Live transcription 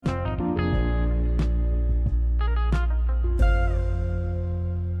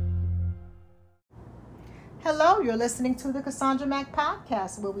Hello, you're listening to the Cassandra Mack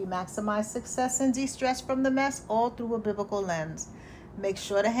Podcast, where we maximize success and de-stress from the mess, all through a biblical lens. Make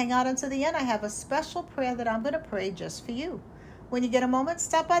sure to hang out until the end. I have a special prayer that I'm going to pray just for you. When you get a moment,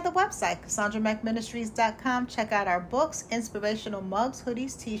 stop by the website, CassandraMackMinistries.com. Check out our books, inspirational mugs,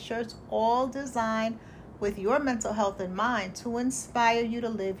 hoodies, t-shirts, all designed with your mental health in mind to inspire you to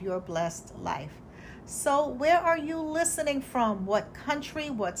live your blessed life. So where are you listening from? What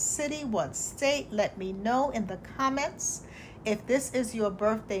country, what city, what state? Let me know in the comments. If this is your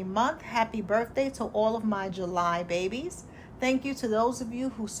birthday month, happy birthday to all of my July babies. Thank you to those of you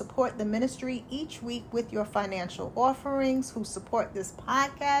who support the ministry each week with your financial offerings, who support this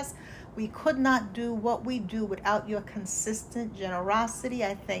podcast. We could not do what we do without your consistent generosity.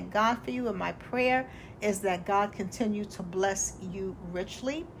 I thank God for you, and my prayer is that God continue to bless you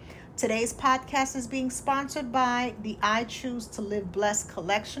richly. Today's podcast is being sponsored by the I Choose to Live Blessed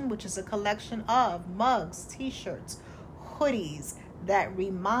collection, which is a collection of mugs, t-shirts, hoodies that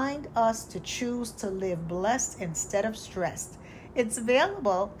remind us to choose to live blessed instead of stressed. It's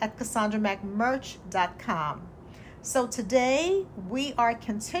available at CassandraMackMerch.com. So today we are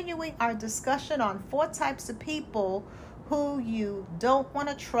continuing our discussion on 4 types of people who you don't want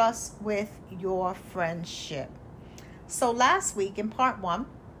to trust with your friendship. So last week in part 1,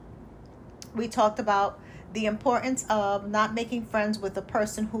 we talked about the importance of not making friends with a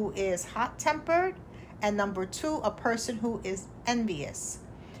person who is hot-tempered, and number 2, a person who is envious.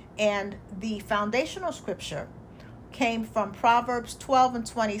 And the foundational scripture came from Proverbs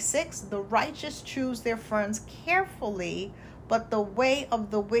 12:26. The righteous choose their friends carefully, but the way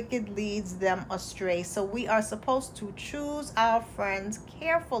of the wicked leads them astray. So we are supposed to choose our friends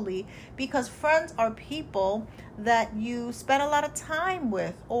carefully, because friends are people that you spend a lot of time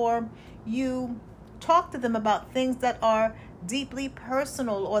with, or you talk to them about things that are deeply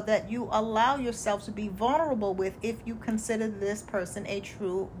personal, or that you allow yourself to be vulnerable with if you consider this person a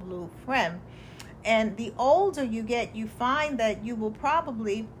true blue friend. And the older you get, you find that you will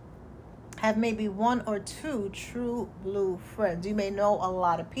probably have maybe 1 or 2 true blue friends. You may know a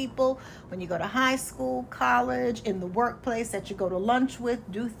lot of people when you go to high school, college, in the workplace that you go to lunch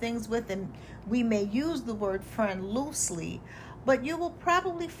with, do things with, and we may use the word friend loosely, but you will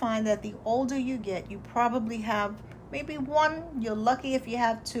probably find that the older you get, you probably have maybe 1, you're lucky if you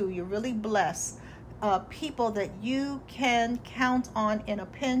have 2, you're really blessed. People that you can count on in a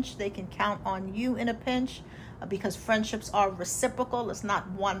pinch. They can count on you in a pinch, because friendships are reciprocal. It's not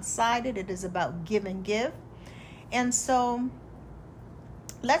one-sided. It is about give and give. And so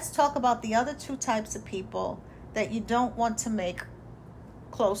let's talk about the other 2 types of people that you don't want to make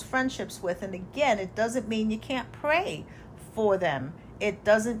close friendships with. And again, it doesn't mean you can't pray for them. It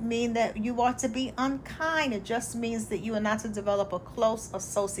doesn't mean that you are to be unkind. It just means that you are not to develop a close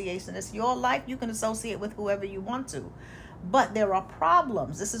association. It's your life. You can associate with whoever you want to. But there are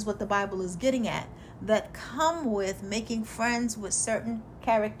problems, this is what the Bible is getting at, that come with making friends with certain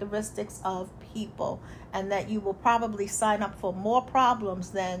characteristics of people, and that you will probably sign up for more problems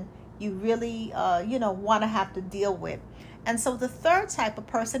than you really want to have to deal with. And so the 3rd type of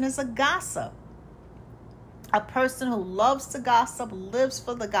person is a gossip. A person who loves to gossip, lives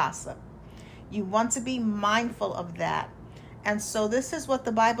for the gossip. You want to be mindful of that. And so this is what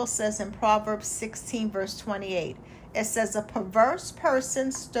the Bible says in Proverbs 16, verse 28. It says, a perverse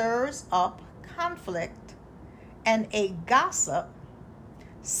person stirs up conflict, and a gossip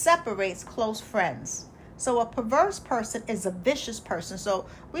separates close friends. So a perverse person is a vicious person. So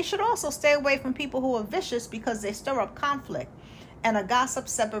we should also stay away from people who are vicious, because they stir up conflict. And a gossip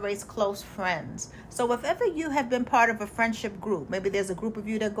separates close friends. So if ever you have been part of a friendship group, maybe there's a group of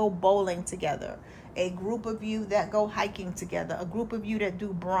you that go bowling together, a group of you that go hiking together, a group of you that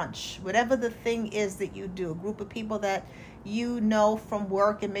do brunch, whatever the thing is that you do, a group of people that you know from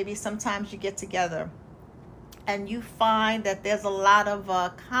work, and maybe sometimes you get together, and you find that there's a lot of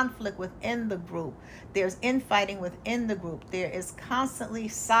conflict within the group. There's infighting within the group. There is constantly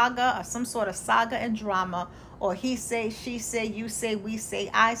saga, or some sort of saga and drama, or he say, she say, you say, we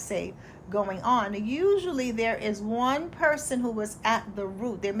say, I say, going on. Usually there is one person who is at the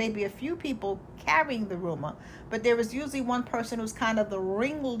root. There may be a few people carrying the rumor, but there is usually one person who's kind of the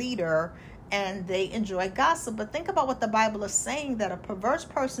ringleader, and they enjoy gossip. But think about what the Bible is saying, that a perverse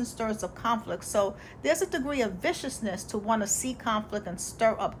person stirs up conflict. So there's a degree of viciousness to want to see conflict and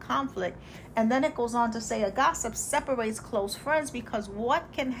stir up conflict. And then it goes on to say a gossip separates close friends, because what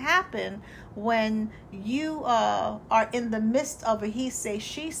can happen when you are in the midst of a he say,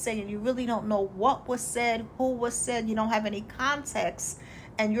 she say, and you really don't know what was said, who was said, you don't have any context,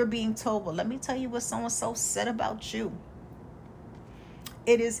 and you're being told, well, let me tell you what so-and-so said about you.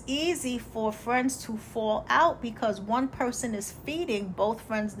 it is easy for friends to fall out because one person is feeding both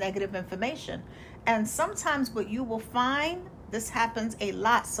friends negative information. And sometimes what you will find, this happens a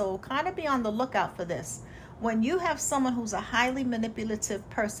lot, so kind of be on the lookout for this. When you have someone who's a highly manipulative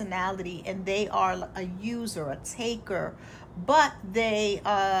personality and they are a user, a taker, but they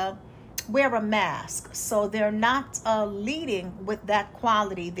wear a mask, so they're not leading with that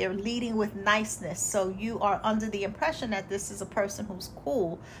quality, they're leading with niceness, so you are under the impression that this is a person who's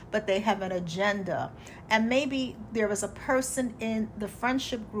cool, but they have an agenda. And maybe there is a person in the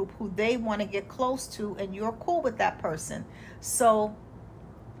friendship group who they want to get close to, and you're cool with that person, so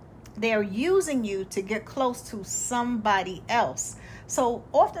they're using you to get close to somebody else. So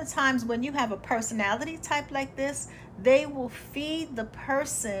oftentimes when you have a personality type like this, they will feed the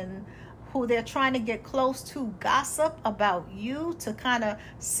person who they're trying to get close to gossip about you to kind of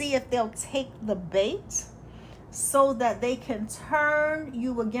see if they'll take the bait so that they can turn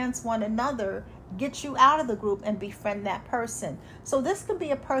you against one another, get you out of the group and befriend that person. So this could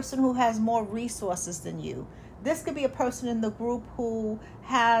be a person who has more resources than you. This could be a person in the group who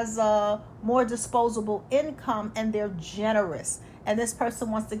has more disposable income and they're generous. And this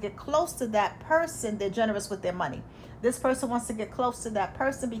person wants to get close to that person. They're generous with their money. This person wants to get close to that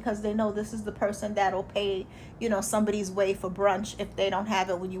person because they know this is the person that'll pay, somebody's way for brunch if they don't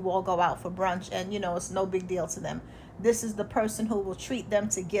have it when you all go out for brunch. And, it's no big deal to them. This is the person who will treat them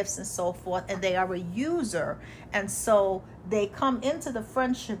to gifts and so forth. And they are a user. And so they come into the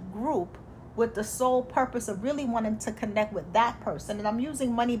friendship group with the sole purpose of really wanting to connect with that person. And I'm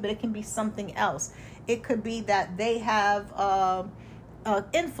using money, but it can be something else. It could be that they have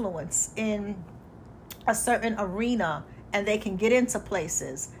influence in a certain arena and they can get into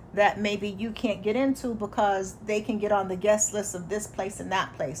places that maybe you can't get into because they can get on the guest list of this place and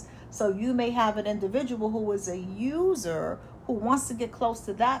that place. So you may have an individual who is a user who wants to get close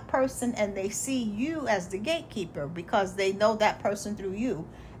to that person, and they see you as the gatekeeper because they know that person through you.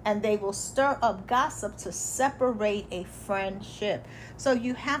 And they will stir up gossip to separate a friendship. So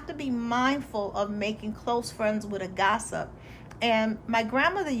you have to be mindful of making close friends with a gossip. And my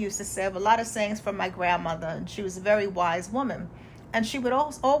grandmother used to say, I have a lot of sayings from my grandmother, and she was a very wise woman. And she would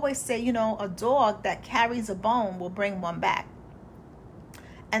always say, a dog that carries a bone will bring one back.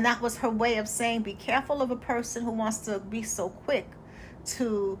 And that was her way of saying, be careful of a person who wants to be so quick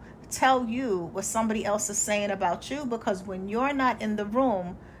to tell you what somebody else is saying about you, because when you're not in the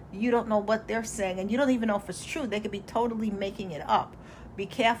room, you don't know what they're saying, and you don't even know if it's true. They could be totally making it up. Be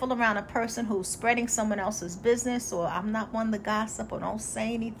careful around a person who's spreading someone else's business, or I'm not one to gossip or don't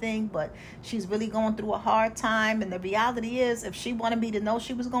say anything, but she's really going through a hard time. And the reality is, if she wanted me to know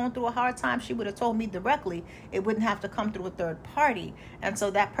she was going through a hard time, she would have told me directly. It wouldn't have to come through a third party. And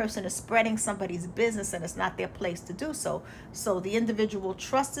so that person is spreading somebody's business, and it's not their place to do so. So the individual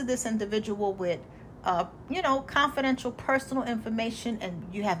trusted this individual with confidential personal information, and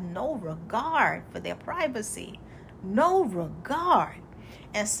you have no regard for their privacy. No regard.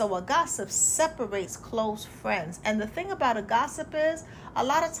 And so a gossip separates close friends. And the thing about a gossip is, a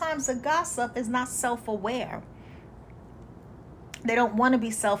lot of times a gossip is not self-aware. They don't want to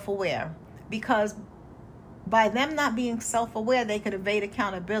be self-aware, because by them not being self-aware, they could evade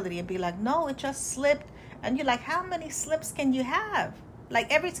accountability and be like, no, it just slipped. And you're like, how many slips can you have?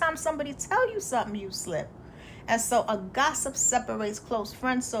 Like every time somebody tell you something, you slip. And so a gossip separates close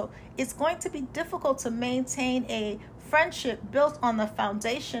friends. So it's going to be difficult to maintain a friendship built on the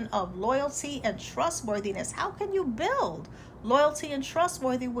foundation of loyalty and trustworthiness. How can you build loyalty and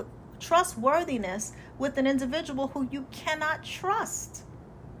trustworthiness with an individual who you cannot trust?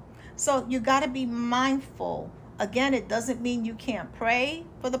 So you got to be mindful. Again, it doesn't mean you can't pray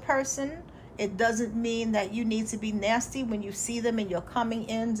for the person. It doesn't mean that you need to be nasty when you see them in your coming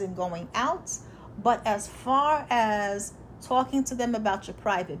ins and going outs. But as far as talking to them about your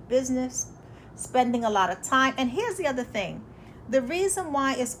private business, spending a lot of time. And here's the other thing. The reason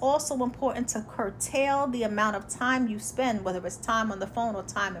why it's also important to curtail the amount of time you spend, whether it's time on the phone or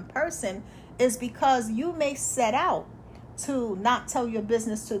time in person, is because you may set out to not tell your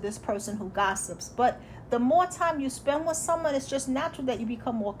business to this person who gossips. But the more time you spend with someone, it's just natural that you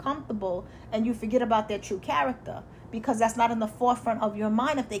become more comfortable and you forget about their true character, because that's not in the forefront of your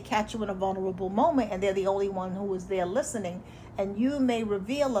mind if they catch you in a vulnerable moment and they're the only one who is there listening. And you may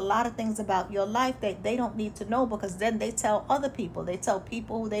reveal a lot of things about your life that they don't need to know, because then they tell other people. They tell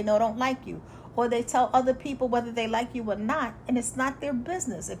people who they know don't like you, or they tell other people whether they like you or not, and it's not their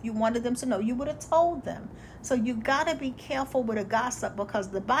business. If you wanted them to know, you would have told them. So you got to be careful with a gossip, because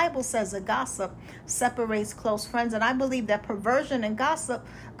the Bible says a gossip separates close friends. And I believe that perversion and gossip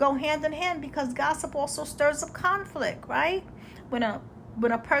go hand in hand, because gossip also stirs up conflict, right? When a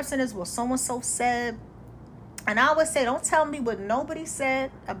when a person is, well, so-and-so said, and I always say, don't tell me what nobody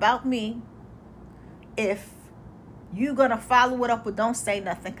said about me if you're going to follow it up with don't say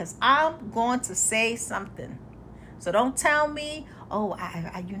nothing, because I'm going to say something. So don't tell me, oh,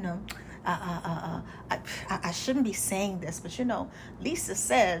 I shouldn't be saying this, but Lisa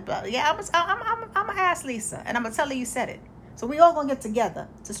said, but yeah, I'm gonna ask Lisa, and I'm gonna tell her you said it. So we all gonna get together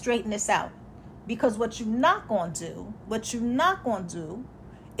to straighten this out, because what you're not gonna do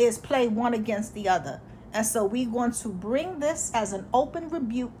is play one against the other. And so we're going to bring this as an open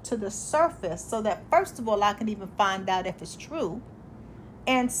rebuke to the surface, so that first of all, I can even find out if it's true.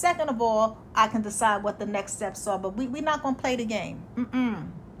 And second of all, I can decide what the next steps are. But we're not going to play the game.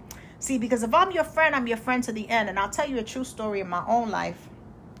 See, because if I'm your friend to the end. And I'll tell you a true story in my own life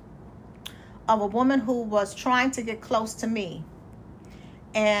of a woman who was trying to get close to me.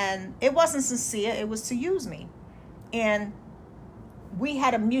 And it wasn't sincere. It was to use me. And we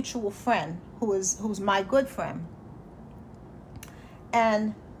had a mutual friend who's my good friend.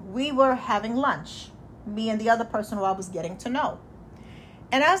 And we were having lunch, me and the other person who I was getting to know.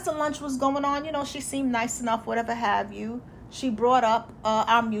 And as the lunch was going on, she seemed nice enough, whatever have you. She brought up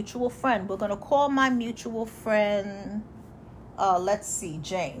our mutual friend. We're going to call my mutual friend, let's see,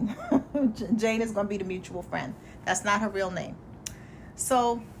 Jane. Jane is going to be the mutual friend. That's not her real name.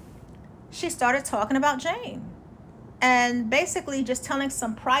 So she started talking about Jane. And basically just telling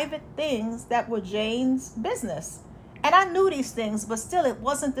some private things that were Jane's business. And I knew these things, but still it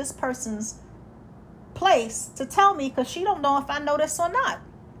wasn't this person's place to tell me, because she don't know if I know this or not.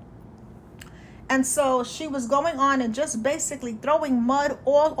 And so she was going on and just basically throwing mud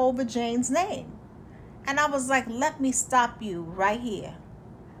all over Jane's name. And I was like, let me stop you right here.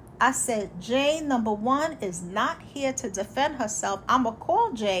 I said, Jane, number one, is not here to defend herself. I'm going to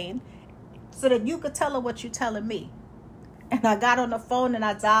call Jane so that you could tell her what you're telling me. And I got on the phone and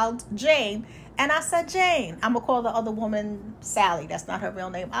I dialed Jane. And I said, Jane, I'm going to call the other woman Sally. That's not her real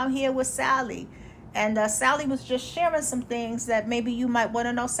name. I'm here with Sally. And Sally was just sharing some things that maybe you might want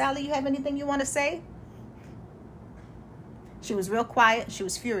to know. Sally, you have anything you want to say? She was real quiet. She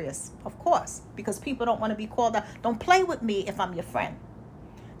was furious, of course, because people don't want to be called out. Don't play with me if I'm your friend.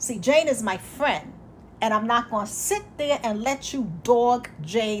 See, Jane is my friend. And I'm not going to sit there and let you dog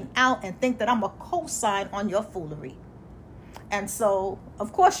Jane out and think that I'm a co-sign on your foolery. And so,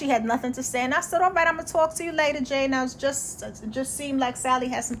 of course, she had nothing to say. And I said, all right, I'm going to talk to you later, Jane. It just seemed like Sally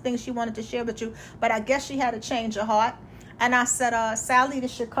had some things she wanted to share with you. But I guess she had a change of heart. And I said, Sally,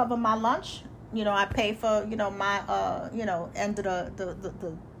 this should cover my lunch. I pay for, my, end of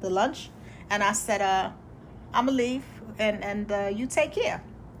the lunch. And I said, I'm going to leave and you take care.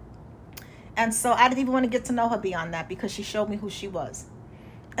 And so I didn't even want to get to know her beyond that, because she showed me who she was.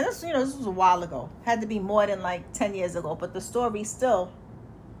 And this was a while ago. Had to be more than like 10 years ago. But the story still,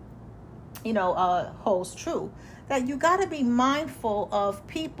 holds true. That you got to be mindful of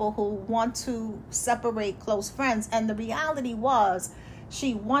people who want to separate close friends. And the reality was,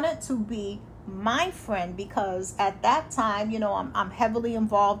 she wanted to be my friend because at that time, I'm heavily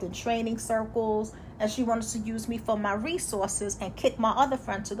involved in training circles. And she wanted to use me for my resources and kick my other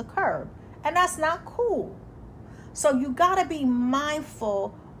friend to the curb. And that's not cool. So you got to be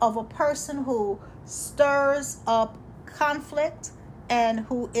mindful of a person who stirs up conflict and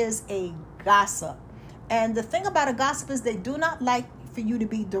who is a gossip. And the thing about a gossip is they do not like for you to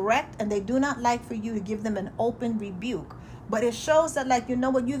be direct, and they do not like for you to give them an open rebuke. But it shows that, you're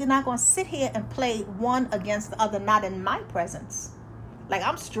not going to sit here and play one against the other, not in my presence.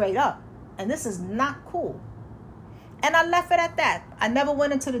 I'm straight up, and this is not cool. And I left it at that. I never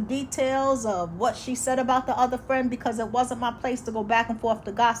went into the details of what she said about the other friend, because it wasn't my place to go back and forth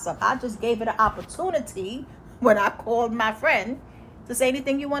to gossip. I just gave it an opportunity when I called my friend to say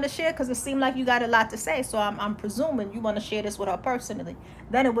anything you want to share, because it seemed like you got a lot to say. So I'm presuming you want to share this with her personally.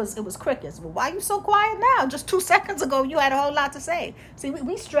 Then it was crickets. Well, why are you so quiet now? Just 2 seconds ago, you had a whole lot to say. See,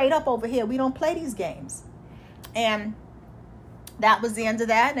 we straight up over here. We don't play these games. And that was the end of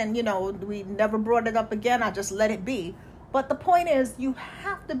that. And, we never brought it up again. I just let it be. But the point is, you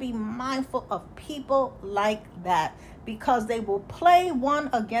have to be mindful of people like that, because they will play one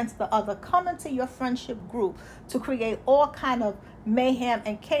against the other, come into your friendship group to create all kind of mayhem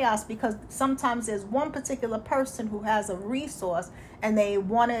and chaos, because sometimes there's one particular person who has a resource and they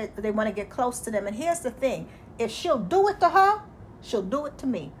want to get close to them. And here's the thing. If she'll do it to her, she'll do it to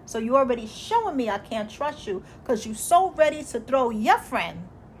me. So you're already showing me I can't trust you, because you're so ready to throw your friend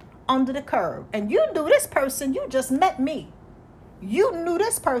under the curb. And you knew this person, you just met me. You knew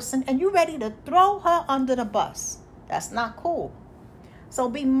this person and you're ready to throw her under the bus. That's not cool. So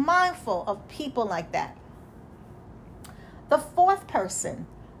be mindful of people like that. The fourth person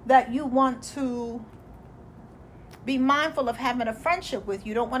that you want to be mindful of having a friendship with,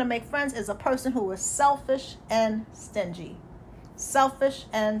 you don't want to make friends, is a person who is selfish and stingy. Selfish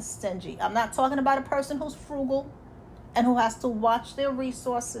and stingy. I'm not talking about a person who's frugal and who has to watch their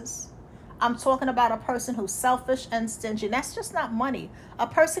resources. I'm talking about a person who's selfish and stingy. And that's just not money. A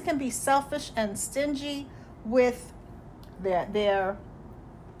person can be selfish and stingy with their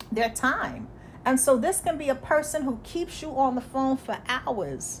time. And so this can be a person who keeps you on the phone for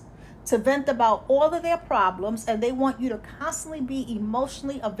hours to vent about all of their problems, and they want you to constantly be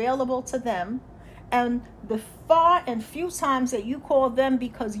emotionally available to them. And the far and few times that you call them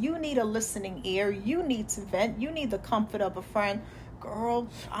because you need a listening ear, you need to vent, you need the comfort of a friend. Girl,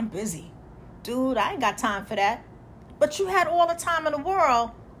 I'm busy. Dude, I ain't got time for that. But you had all the time in the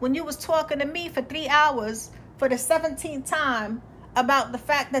world when you was talking to me for 3 hours for the 17th time about the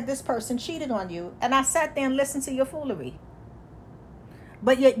fact that this person cheated on you. And I sat there and listened to your foolery.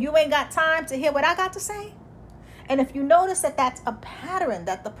 But yet you ain't got time to hear what I got to say. And if you notice that that's a pattern,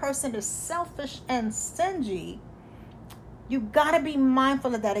 that the person is selfish and stingy, you got to be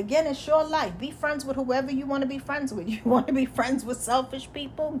mindful of that. Again, it's your life. Be friends with whoever you want to be friends with. You want to be friends with selfish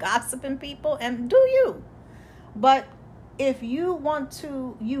people, gossiping people, and do you. But if you want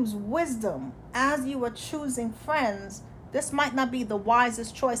to use wisdom as you are choosing friends, this might not be the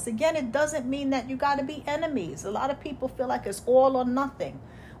wisest choice. Again, it doesn't mean that you got to be enemies. A lot of people feel like it's all or nothing.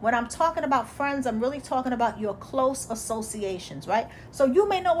 When I'm talking about friends, I'm really talking about your close associations, right? So you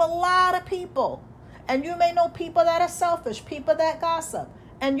may know a lot of people, and you may know people that are selfish, people that gossip,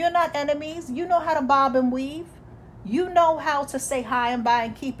 and you're not enemies. You know how to bob and weave. You know how to say hi and bye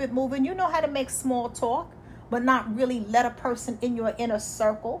and keep it moving. You know how to make small talk, but not really let a person in your inner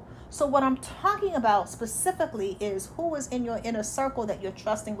circle. So what I'm talking about specifically is who is in your inner circle that you're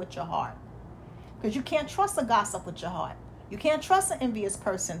trusting with your heart. Because you can't trust a gossip with your heart. You can't trust an envious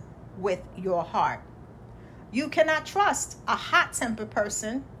person with your heart. You cannot trust a hot-tempered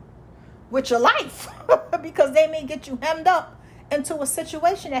person with your life because they may get you hemmed up into a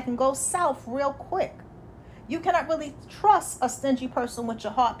situation that can go south real quick. You cannot really trust a stingy person with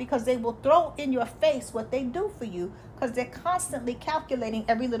your heart because they will throw in your face what they do for you because they're constantly calculating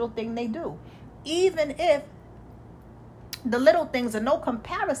every little thing they do, even if the little things are no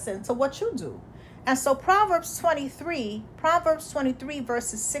comparison to what you do. And so Proverbs 23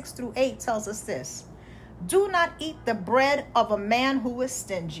 verses 6 through 8 tells us this: do not eat the bread of a man who is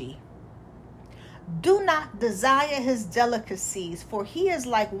stingy. Do not desire his delicacies, for he is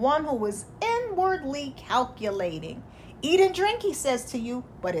like one who is inwardly calculating. Eat and drink, he says to you,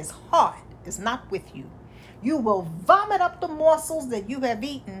 but his heart is not with you. You will vomit up the morsels that you have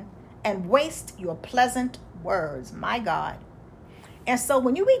eaten and waste your pleasant words. My God. And so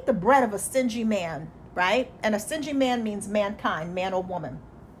when you eat the bread of a stingy man, right? And a stingy man means mankind, man or woman.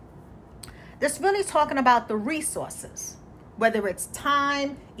 This really talking about the resources, whether it's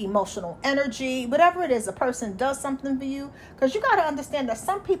time, emotional energy, whatever it is, a person does something for you. Because you got to understand that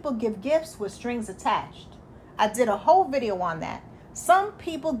some people give gifts with strings attached. I did a whole video on that. Some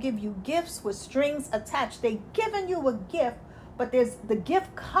people give you gifts with strings attached. They're giving you a gift, but the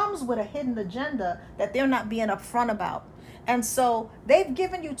gift comes with a hidden agenda that they're not being upfront about. And so they've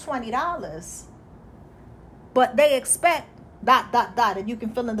given you $20, but they expect ... and you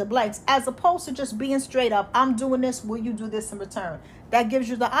can fill in the blanks, as opposed to just being straight up, I'm doing this, will you do this in return? That gives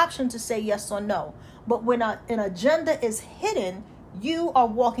you the option to say yes or no. But when an agenda is hidden, you are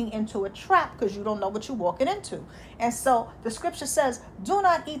walking into a trap because you don't know what you're walking into. And so the scripture says, do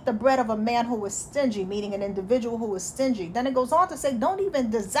not eat the bread of a man who is stingy, meaning an individual who is stingy. Then it goes on to say, don't even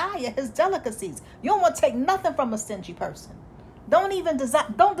desire his delicacies. You don't want to take nothing from a stingy person.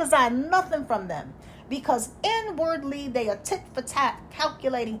 Don't desire nothing from them, because inwardly they are tit for tat,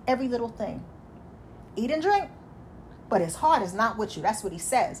 calculating every little thing. Eat and drink, but his heart is not with you. That's what he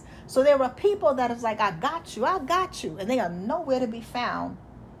says. So there are people that is like, I got you, and they are nowhere to be found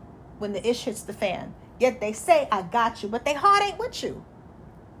when the ish hits the fan. Yet they say, I got you, but their heart ain't with you.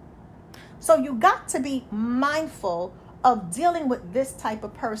 So you got to be mindful of dealing with this type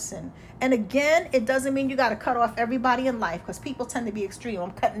of person. And again, it doesn't mean you got to cut off everybody in life, because people tend to be extreme.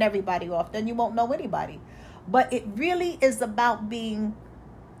 I'm cutting everybody off, then you won't know anybody. But it really is about being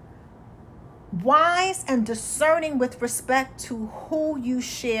wise and discerning with respect to who you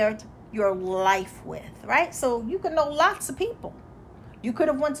shared your life with, right? So you can know lots of people. You could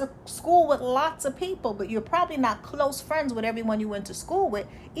have went to school with lots of people, but you're probably not close friends with everyone you went to school with,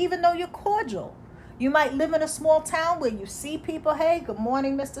 even though you're cordial. You might live in a small town where you see people, hey, good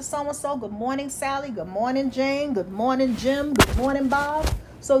morning, Mr. So-and-so. Good morning, Sally. Good morning, Jane. Good morning, Jim. Good morning, Bob.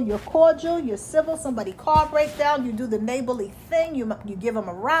 So you're cordial, you're civil. Somebody car breakdown, you do the neighborly thing. You give them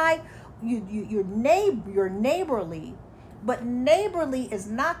a ride. You're neighborly, but neighborly is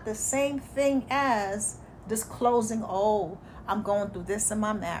not the same thing as disclosing. Oh, I'm going through this in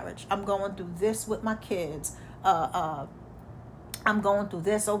my marriage. I'm going through this with my kids. I'm going through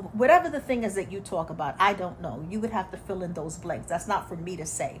this, or whatever the thing is that you talk about. I don't know. You would have to fill in those blanks. That's not for me to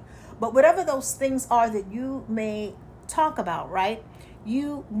say. But whatever those things are that you may talk about, right?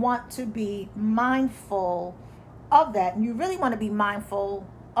 You want to be mindful of that. And you really want to be mindful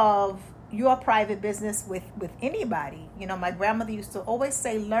of your private business with anybody. You know, my grandmother used to always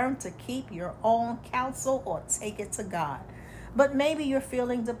say, learn to keep your own counsel or take it to God. But maybe you're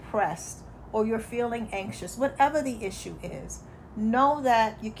feeling depressed or you're feeling anxious, whatever the issue is. Know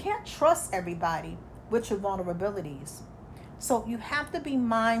that you can't trust everybody with your vulnerabilities. So you have to be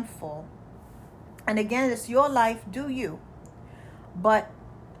mindful. And again, it's your life, do you. But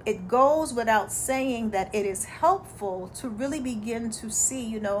it goes without saying that it is helpful to really begin to see,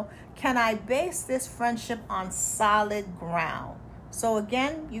 you know, can I base this friendship on solid ground? So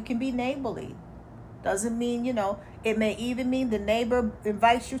again, you can be neighborly. Doesn't mean, you know, it may even mean the neighbor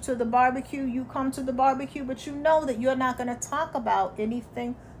invites you to the barbecue, you come to the barbecue, but you know that you're not going to talk about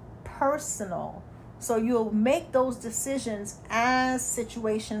anything personal. So you'll make those decisions as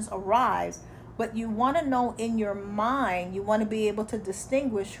situations arise, but you want to know in your mind, you want to be able to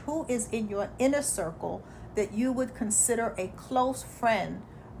distinguish who is in your inner circle that you would consider a close friend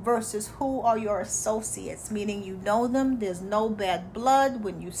versus who are your associates, meaning you know them, there's no bad blood.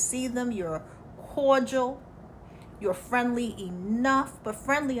 When you see them, you're cordial, you're friendly enough, but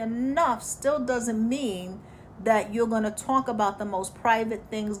friendly enough still doesn't mean that you're going to talk about the most private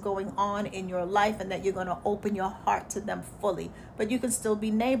things going on in your life and that you're going to open your heart to them fully. But you can still be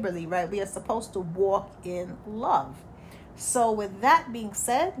neighborly, right? We are supposed to walk in love. So with that being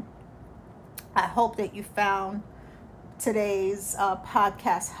said, I hope that you found today's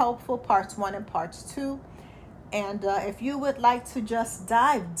podcast helpful, parts 1 and parts 2. And if you would like to just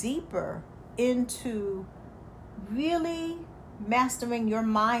dive deeper into really mastering your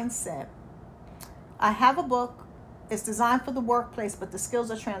mindset, I have a book. It's designed for the workplace, but the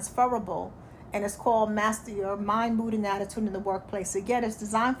skills are transferable, and it's called Master Your Mind, Mood, and Attitude in the Workplace. Again, it's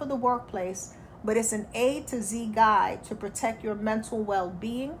designed for the workplace, but it's an A to Z guide to protect your mental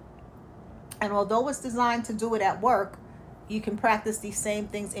well-being. And although it's designed to do it at work, you can practice these same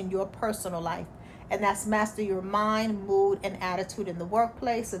things in your personal life. And that's Master Your Mind, Mood, and Attitude in the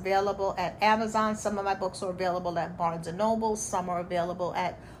Workplace, available at Amazon. Some of my books are available at Barnes & Noble. Some are available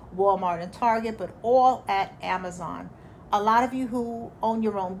at Walmart and Target, but all at Amazon. A lot of you who own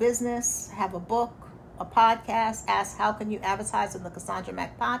your own business, have a book, a podcast, ask how can you advertise in the Cassandra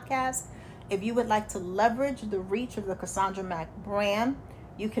Mack podcast. If you would like to leverage the reach of the Cassandra Mack brand,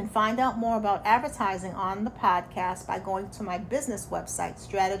 you can find out more about advertising on the podcast by going to my business website,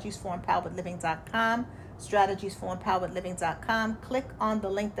 strategiesfoремpoweredliving.com, strategiesfoремpoweredliving.com. Click on the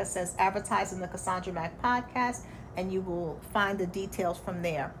link that says advertise in the Cassandra Mack podcast, and you will find the details from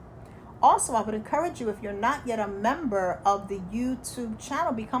there. Also, I would encourage you, if you're not yet a member of the YouTube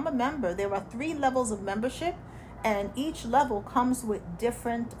channel, become a member. There are 3 levels of membership, and each level comes with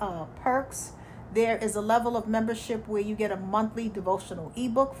different perks. There is a level of membership where you get a monthly devotional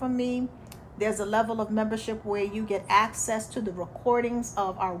ebook from me. There's a level of membership where you get access to the recordings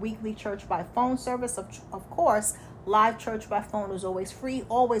of our weekly church by phone service. Of course, live church by phone is always free,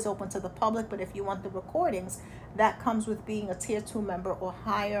 always open to the public. But if you want the recordings, that comes with being a tier 2 member or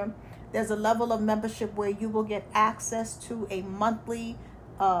higher. There's a level of membership where you will get access to a monthly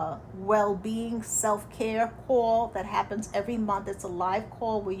well-being self-care call that happens every month. It's a live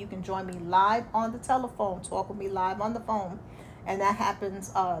call where you can join me live on the telephone, talk with me live on the phone, and that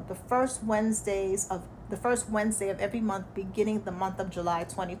happens the first Wednesday of every month, beginning the month of July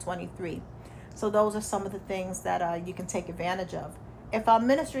 2023. So those are some of the things that you can take advantage of. If our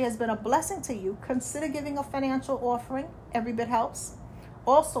ministry has been a blessing to you, consider giving a financial offering. Every bit helps.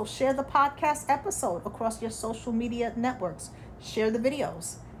 Also, share the podcast episode across your social media networks. Share the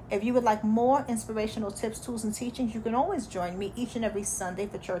videos. If you would like more inspirational tips, tools, and teachings, you can always join me each and every Sunday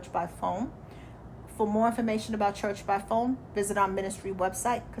for Church by Phone. For more information about Church by Phone, visit our ministry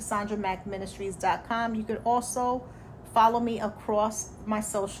website, CassandraMackMinistries.com. You can also follow me across my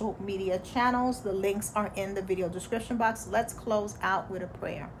social media channels. The links are in the video description box. Let's close out with a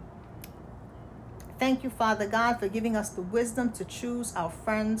prayer. Thank you, Father God, for giving us the wisdom to choose our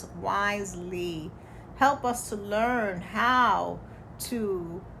friends wisely. Help us to learn how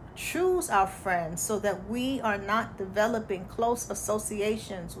to choose our friends so that we are not developing close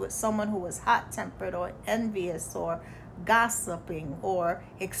associations with someone who is hot-tempered or envious or gossiping or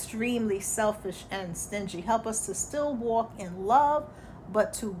extremely selfish and stingy. Help us to still walk in love,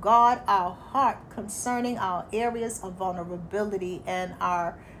 but to guard our heart concerning our areas of vulnerability and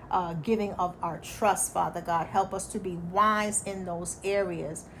our giving of our trust, Father God. Help us to be wise in those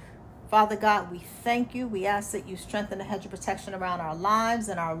areas. Father God, we thank you. We ask that you strengthen the hedge of protection around our lives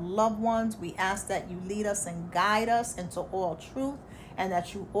and our loved ones. We ask that you lead us and guide us into all truth, and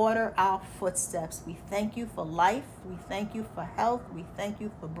that you order our footsteps. We thank you for life. We thank you for health. We thank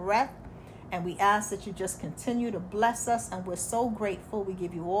you for breath. And we ask that you just continue to bless us. And we're so grateful. We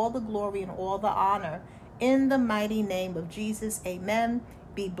give you all the glory and all the honor. In the mighty name of Jesus, amen.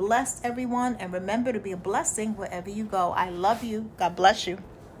 Be blessed, everyone. And remember to be a blessing wherever you go. I love you. God bless you.